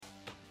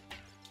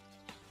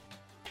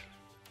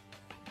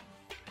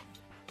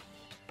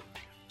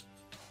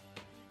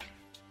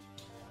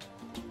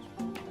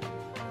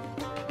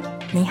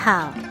你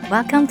好,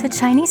 welcome to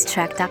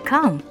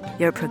ChineseTrack.com,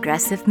 your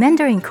progressive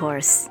Mandarin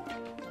course.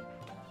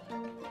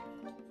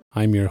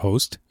 I'm your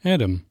host,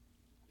 Adam.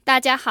 大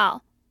家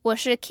好，我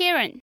是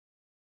Karen.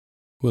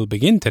 We'll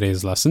begin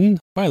today's lesson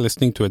by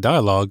listening to a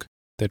dialogue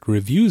that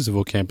reviews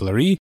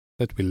vocabulary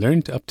that we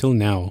learned up till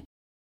now.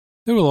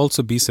 There will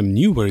also be some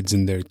new words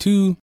in there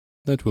too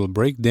that we'll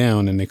break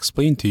down and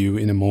explain to you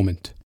in a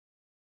moment.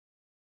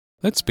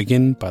 Let's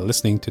begin by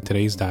listening to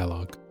today's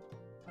dialogue.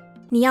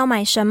 你要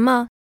买什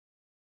么？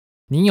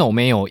你有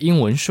没有英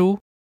文书？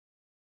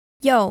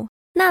有，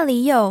那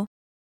里有，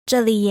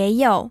这里也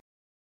有。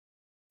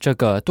这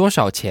个多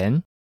少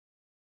钱？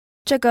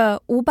这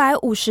个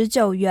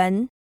559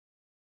元。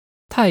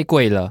太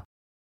贵了，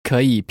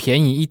可以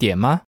便宜一点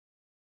吗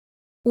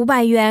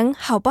？500元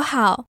好不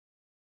好？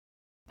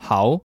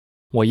好，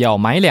我要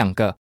买2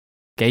个，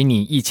给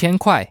你1000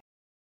块。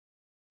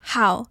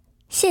好，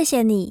谢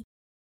谢你，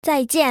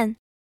再见。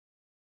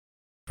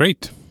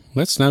 Great.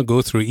 Let's now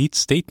go through each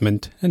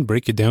statement and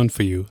break it down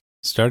for you,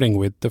 starting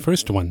with the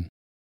first one.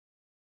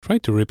 Try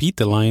to repeat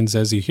the lines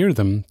as you hear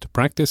them to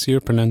practice your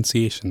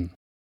pronunciation.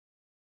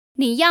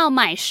 你要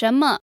买什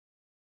么？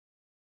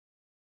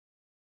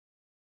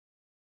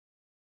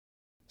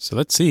 So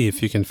let's see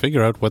if you can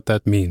figure out what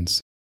that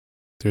means.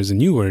 There's a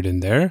new word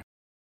in there,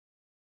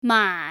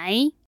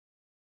 买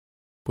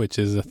which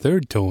is a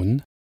third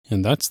tone,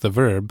 and that's the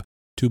verb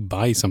to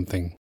buy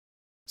something.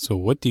 So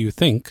what do you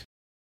think?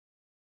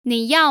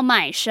 你要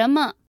买什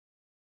么？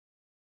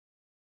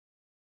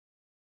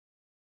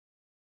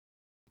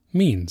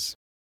 means?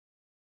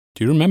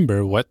 Do you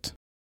remember what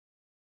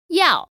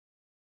要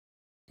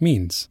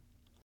means?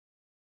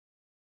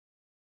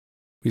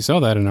 We saw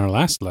that in our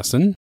last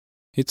lesson.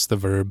 It's the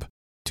verb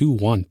to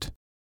want.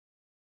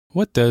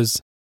 What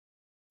does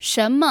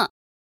什么？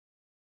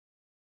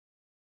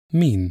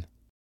 mean?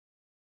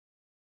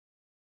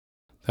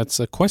 That's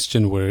a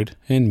question word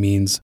and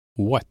means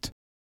what.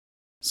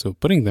 So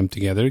putting them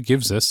together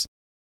gives us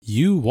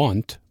you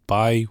want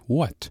buy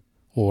what,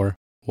 or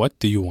what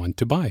do you want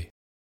to buy?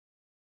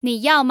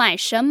 你要买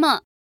什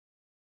么？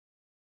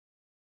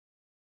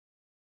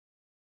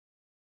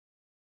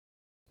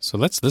 So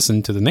let's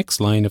listen to the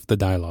next line of the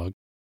dialogue.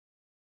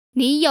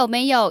 你有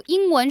没有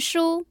英文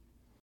书？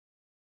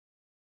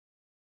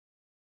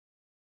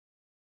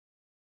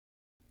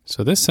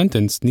 So this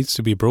sentence needs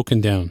to be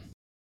broken down.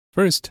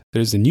 First,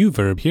 there's a new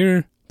verb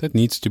here that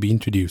needs to be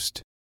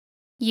introduced.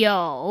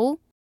 有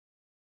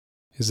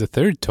Is the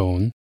third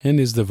tone and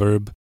is the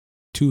verb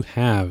to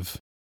have,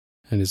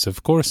 and is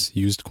of course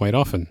used quite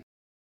often.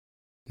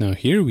 Now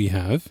here we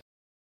have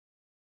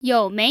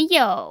有没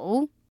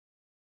有？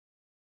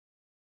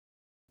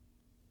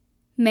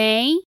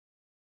没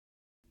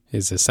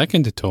is the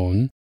second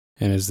tone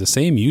and is the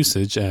same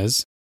usage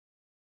as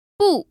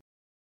不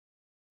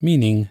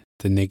meaning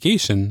the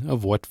negation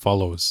of what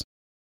follows.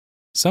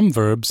 Some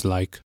verbs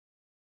like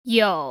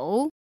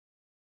有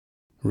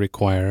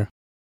require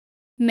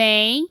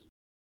没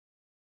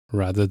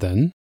rather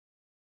than.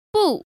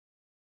 不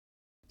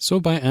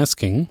So by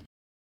asking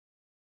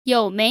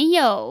有没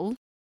有？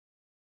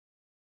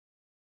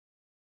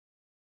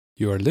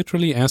 you are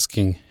literally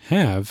asking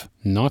have,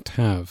 not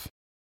have.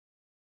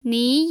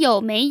 你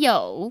有没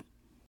有？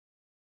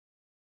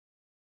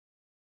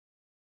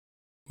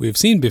 We've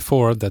seen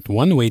before that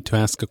one way to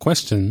ask a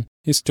question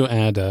is to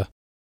add a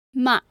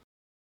嘛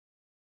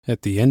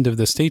at the end of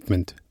the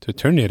statement to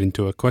turn it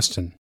into a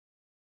question.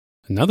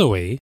 Another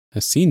way,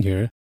 as seen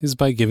here, is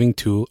by giving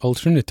two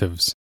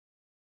alternatives,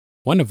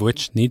 one of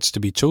which needs to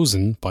be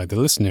chosen by the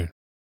listener.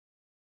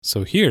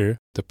 So here,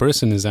 the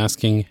person is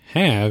asking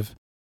have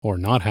or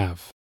not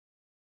have.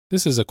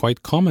 This is a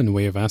quite common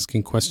way of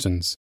asking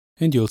questions,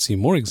 and you'll see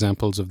more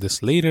examples of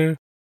this later,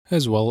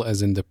 as well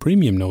as in the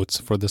premium notes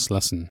for this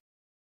lesson.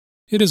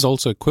 It is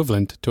also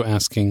equivalent to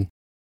asking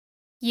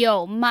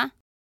有吗？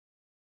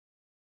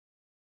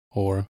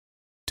 or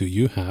do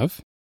you have?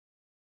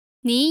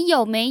 你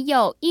有没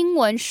有英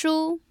文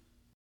书？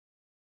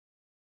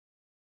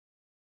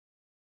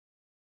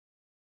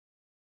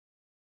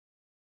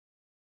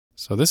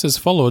 So this is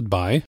followed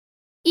by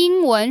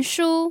英文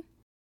书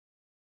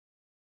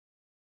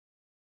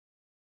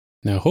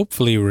now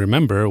hopefully you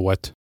remember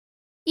what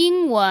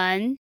英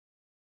文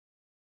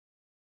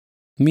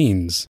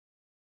means.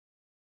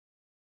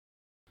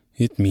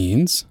 It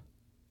means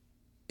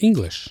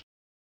English.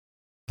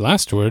 The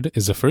last word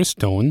is a first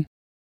tone,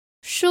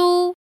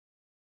 书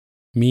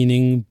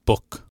meaning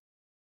book.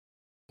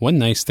 One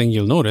nice thing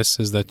you'll notice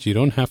is that you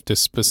don't have to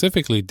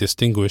specifically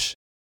distinguish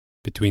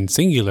between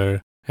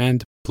singular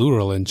and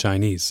plural in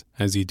Chinese,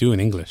 as you do in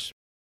English.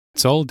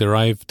 It's all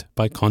derived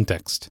by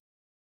context.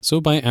 So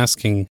by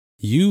asking,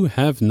 you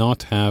have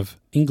not have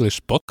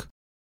English book,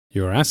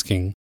 you're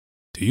asking,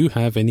 do you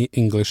have any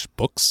English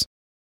books?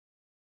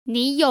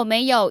 你有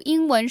没有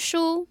英文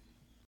书？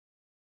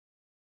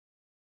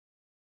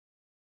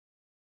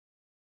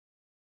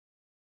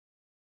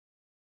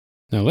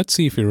 Now let's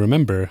see if you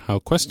remember how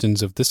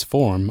questions of this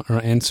form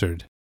are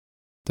answered.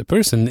 The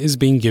person is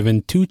being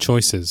given two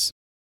choices,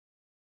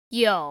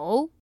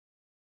 有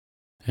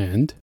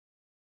and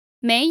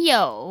没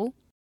有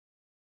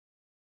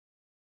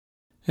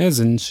as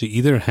in she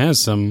either has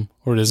some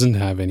or doesn't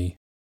have any.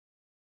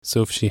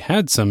 So if she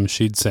had some,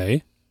 she'd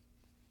say,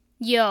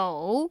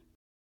 有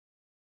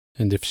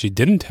and if she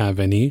didn't have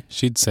any,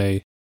 she'd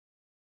say.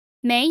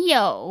 没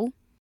有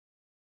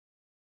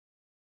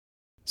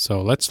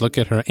So let's look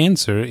at her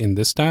answer in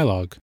this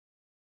dialogue.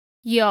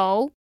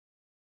 有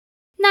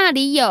那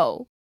里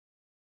有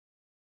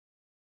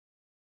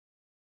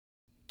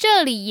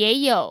这里也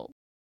有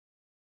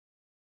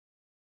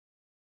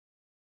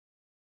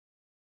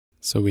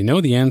So we know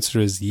the answer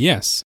is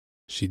yes,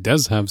 she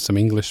does have some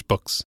English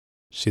books.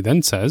 She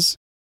then says,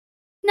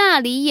 那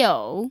里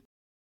有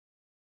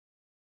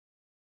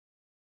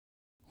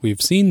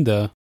we've seen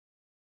the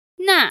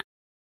那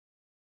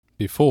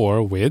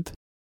before with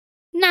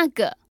那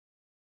个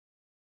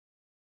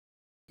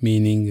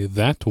meaning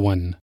that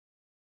one.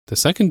 The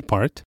second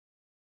part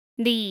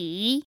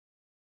里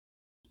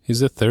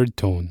is a third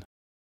tone.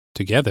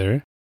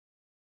 Together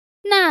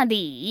那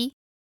里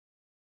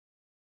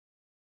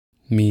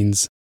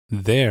means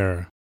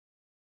there.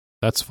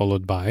 That's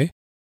followed by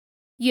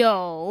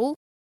有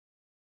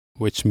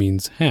which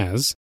means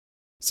has.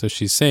 So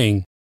she's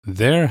saying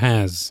there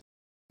has,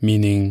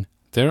 meaning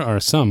there are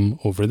some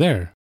over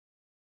there.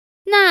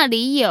 那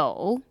里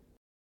有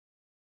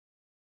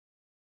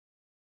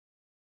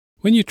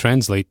When you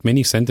translate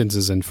many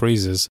sentences and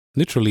phrases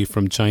literally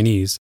from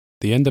Chinese,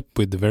 they end up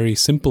with very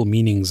simple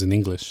meanings in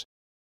English.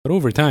 But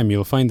over time,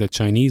 you'll find that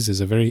Chinese is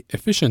a very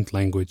efficient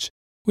language,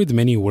 with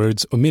many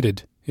words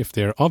omitted if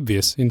they are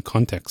obvious in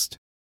context.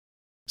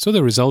 So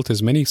the result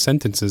is many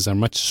sentences are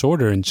much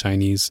shorter in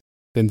Chinese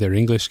than their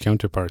English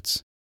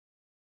counterparts.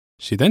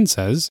 She then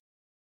says,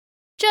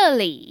 这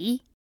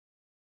里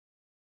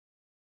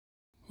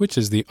which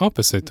is the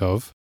opposite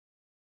of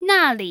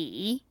那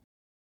里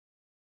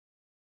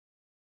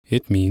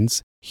it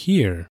means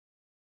here.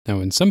 Now,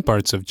 in some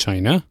parts of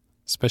China,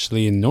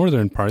 especially in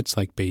northern parts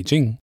like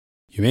Beijing,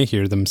 you may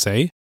hear them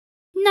say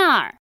那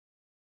儿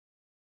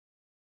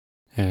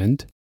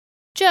and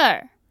这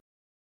儿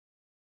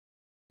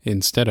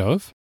instead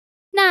of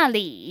那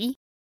里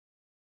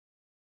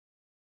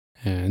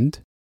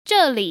and.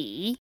 这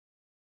里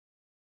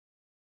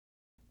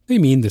They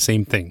mean the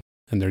same thing,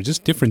 and they're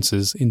just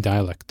differences in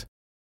dialect.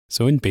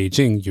 So in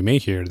Beijing, you may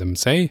hear them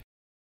say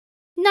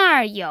那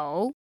儿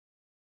有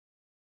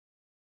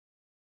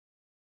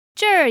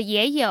这儿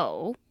也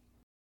有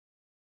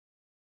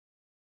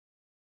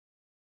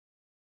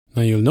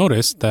Now you'll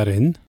notice that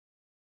in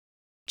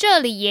这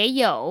里也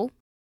有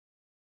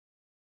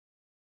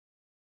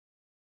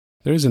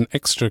there's an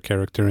extra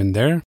character in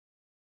there,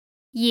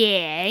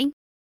 也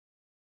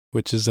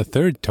which is a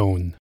third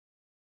tone,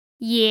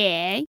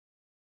 也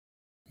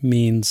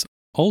means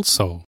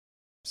also.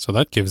 So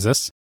that gives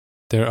us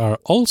there are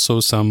also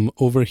some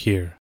over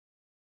here.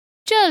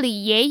 这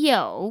里也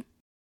有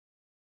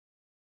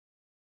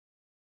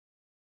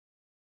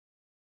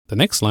The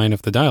next line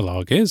of the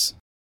dialogue is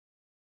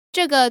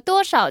这个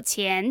多少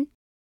钱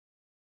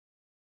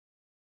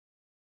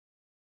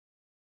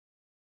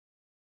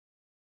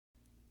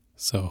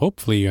so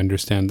hopefully you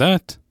understand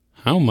that.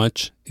 How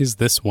much is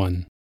this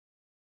one?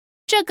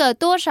 这个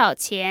多少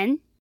钱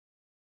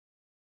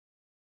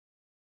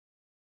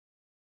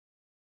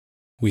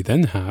We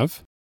then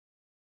have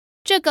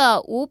这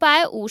个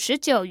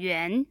559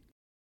元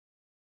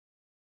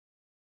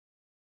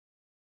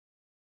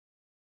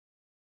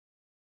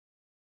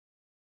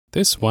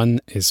this one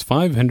is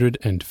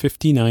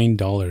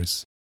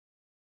 $559.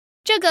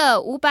 这个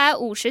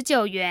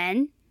559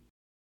元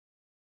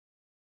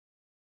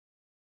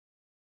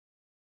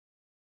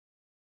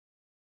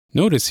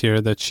Notice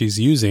here that she's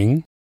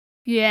using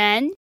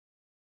元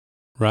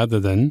rather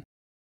than.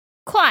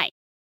 块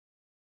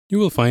You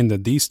will find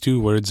that these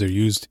two words are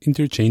used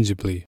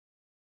interchangeably.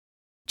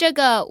 这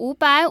个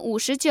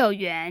559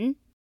元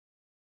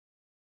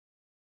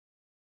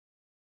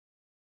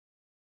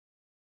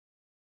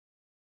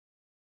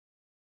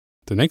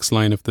The next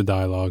line of the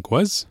dialogue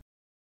was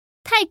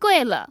太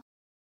贵了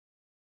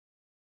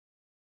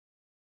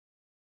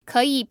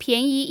可以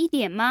便宜一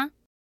点吗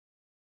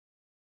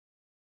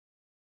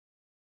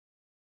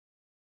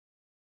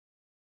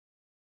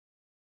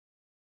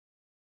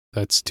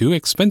That's too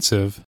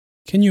expensive.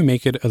 Can you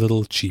make it a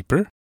little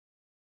cheaper?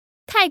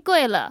 太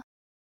贵了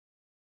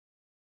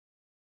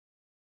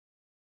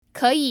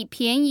可以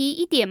便宜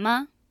一点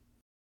吗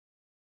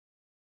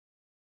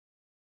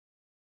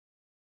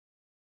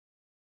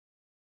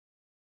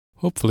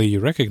Hopefully you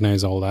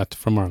recognize all that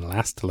from our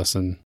last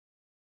lesson.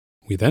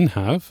 We then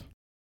have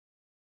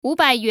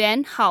 500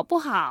元好不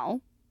好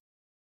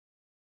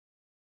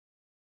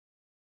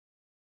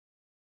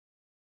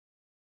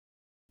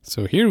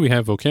So here we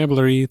have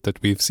vocabulary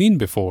that we've seen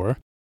before,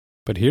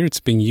 but here it's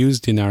being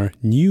used in our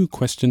new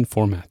question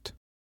format.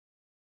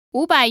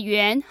 500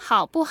元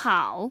好不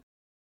好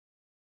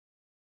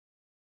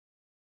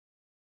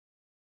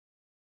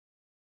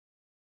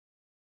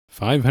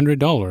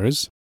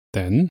 $500,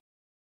 then,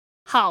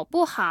 好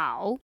不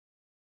好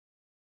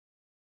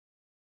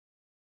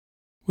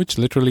which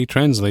literally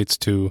translates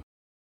to,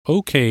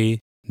 okay,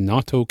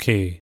 not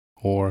okay,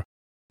 or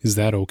is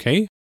that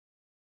okay?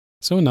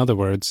 So in other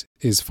words,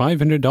 is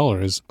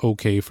 $500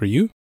 okay for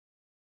you?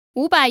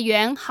 500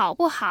元好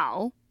不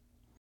好？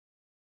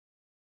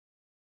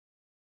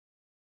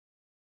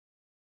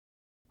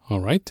 All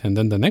right, and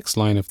then the next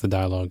line of the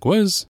dialogue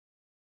was,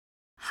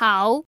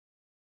 好，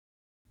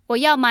我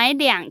要买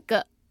2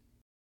个。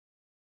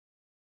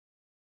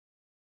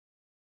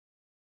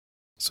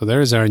 so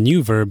there's our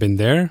new verb in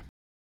there,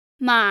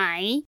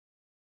 买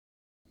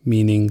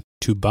meaning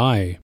to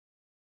buy.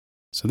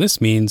 So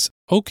this means,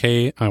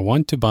 okay, I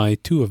want to buy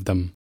 2 of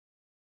them.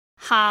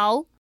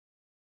 好，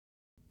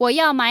我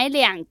要买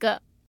2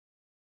个。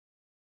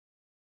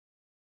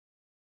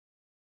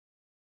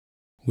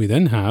 We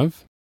then have,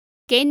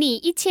 给你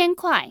1000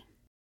块。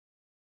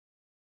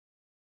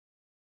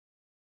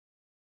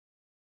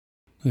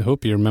 I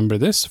hope you remember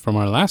this from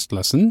our last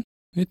lesson.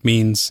 It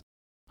means,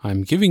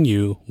 I'm giving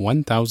you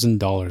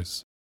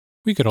 $1,000.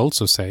 We could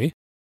also say,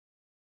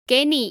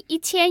 给你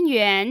1000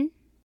元。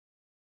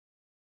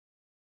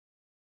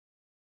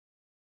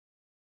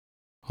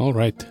 all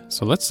right,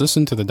 so let's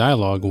listen to the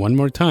dialogue one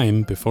more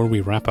time before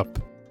we wrap up.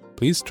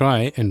 Please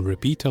try and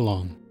repeat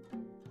along.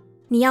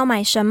 你要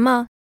买什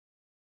么？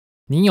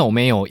你有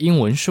没有英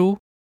文书？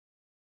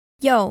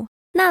有，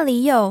那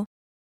里有，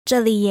这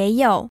里也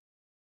有。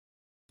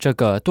这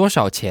个多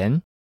少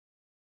钱？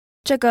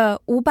这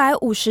个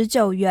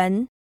559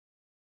元。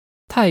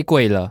太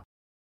贵了，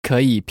可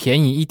以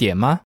便宜一点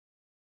吗？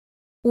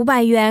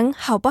 500元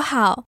好不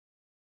好？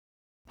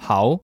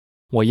好，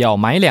我要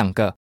买2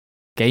个，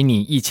给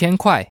你1000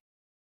块。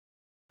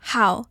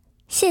好，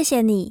谢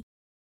谢你。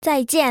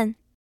再见。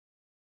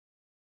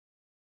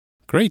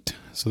 Great,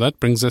 so that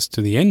brings us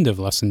to the end of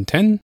Lesson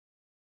 10.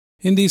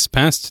 In these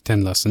past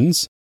 10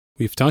 lessons,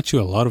 we've taught you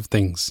a lot of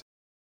things.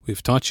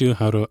 We've taught you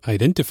how to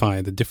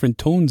identify the different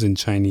tones in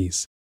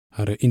Chinese,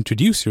 how to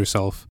introduce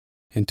yourself,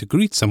 and to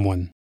greet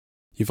someone.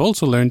 You've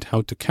also learned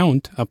how to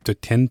count up to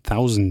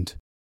 10,000.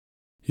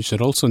 You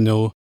should also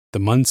know the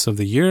months of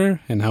the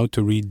year and how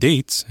to read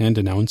dates and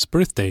announce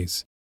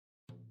birthdays.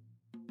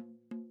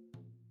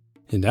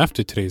 And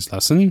after today's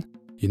lesson,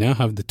 you now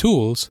have the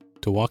tools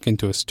to walk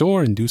into a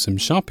store and do some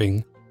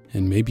shopping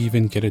and maybe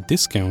even get a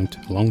discount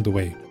along the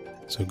way.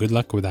 So good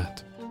luck with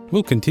that.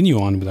 We'll continue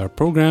on with our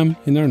program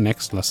in our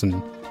next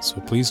lesson, so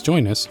please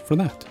join us for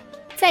that.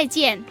 再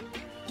见。